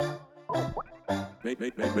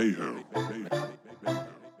Mayhem.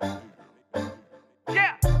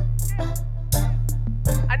 Yeah.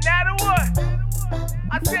 Another one.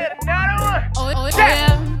 I said another one. Oh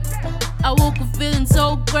yeah. I woke up feeling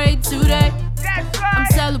so great today. That's I'm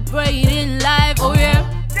right. celebrating life. Oh yeah.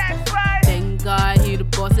 That's right. Thank God he the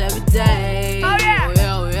boss every day. Oh yeah. Oh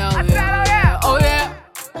yeah. Oh yeah. I said Oh yeah.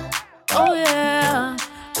 Oh yeah.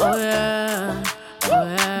 Oh yeah. Oh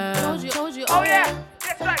yeah. Told you. Oh yeah.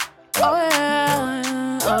 That's right. Oh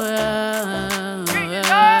yeah. Oh yeah.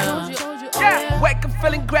 Told you. Yeah. Wake up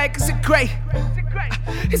feeling great 'cause it's great.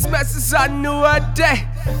 His message I knew a day.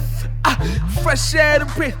 Fresh air to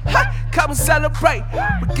breathe. Come and celebrate.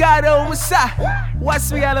 We got on the side.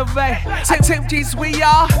 Watch we elevate. Team G's, we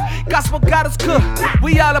all. Gospel got us good.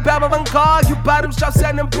 We all about my God. You bottoms, drops,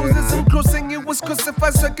 and them bruises. I'm cruising. It was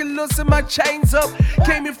crucified, so I can loosen my chains up.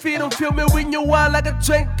 Came your feet don't feel me when you want like a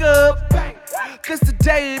drink up. Cause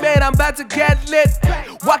today, man, I'm about to get lit.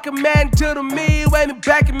 What can man do to me when he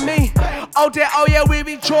back at me? Oh yeah, we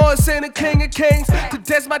rejoicing the King of Kings.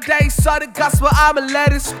 Today's my day, so the gospel, I'ma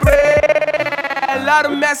let it spread. A lot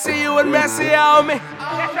of messy, you and messy on me.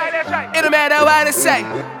 That's right. It don't matter what they say.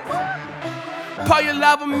 Pour your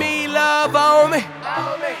love on me, love on me.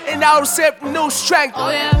 And I'll receive new strength. Oh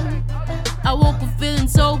yeah. I woke up feeling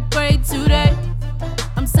so great today.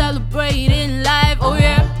 I'm celebrating life. Oh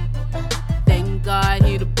yeah. Thank God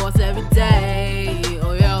he the boss every day.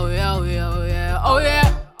 Oh yeah. Oh yeah. Oh yeah. Oh yeah. Oh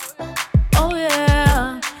yeah. Oh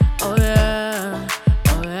yeah. Oh yeah.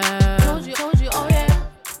 Oh yeah. Told you. Oh yeah.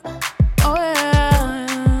 Oh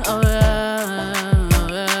yeah. Oh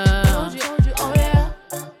yeah. Told you. Oh yeah.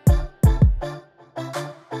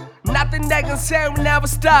 Nothing they can say will never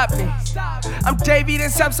stop me. I'm David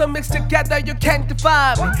and Sam, so mixed together you can't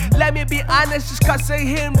define me. Let me be honest, just cause I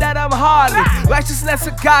him that I'm Harley. Righteousness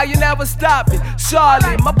of God, you never stop me.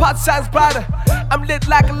 Surely, my pot sounds brighter. I'm lit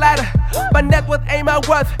like a ladder. My net worth ain't my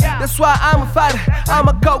worth. That's why I'm a fighter. I'm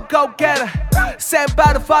a go-getter. Sent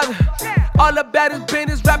by the Father. All about is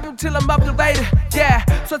business, rapping till I'm up the radar. Yeah,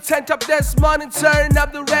 so tent up this morning, turn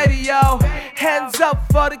up the radio. Hands up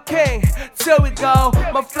for the King, till we go.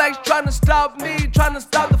 My flex tryna stop me, tryna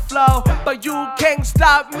stop the flow. But you can't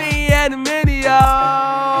stop me in a minute, yo.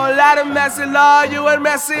 Lot of messy law, you and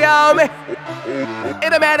messy on me. It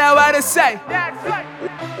don't matter what they say.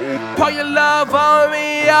 Pour your love on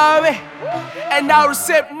me, and I'll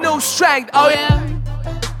receive new strength. Oh yeah.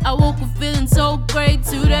 I woke up feeling so great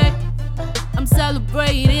today. I'm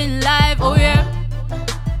celebrating life. Oh yeah.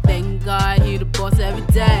 Thank God he the boss every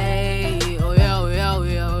day. Oh yeah. Oh yeah. Oh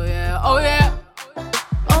yeah. Oh yeah.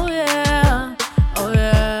 Oh yeah. Oh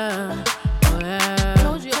yeah. Oh yeah.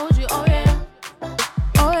 Told you. Oh yeah.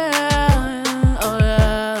 Oh yeah. Oh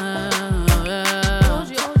yeah. Told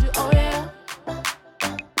you. Oh yeah.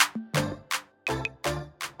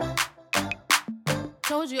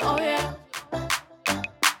 Told you. Oh yeah.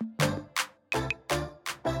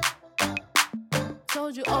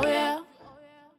 Told you. Oh yeah.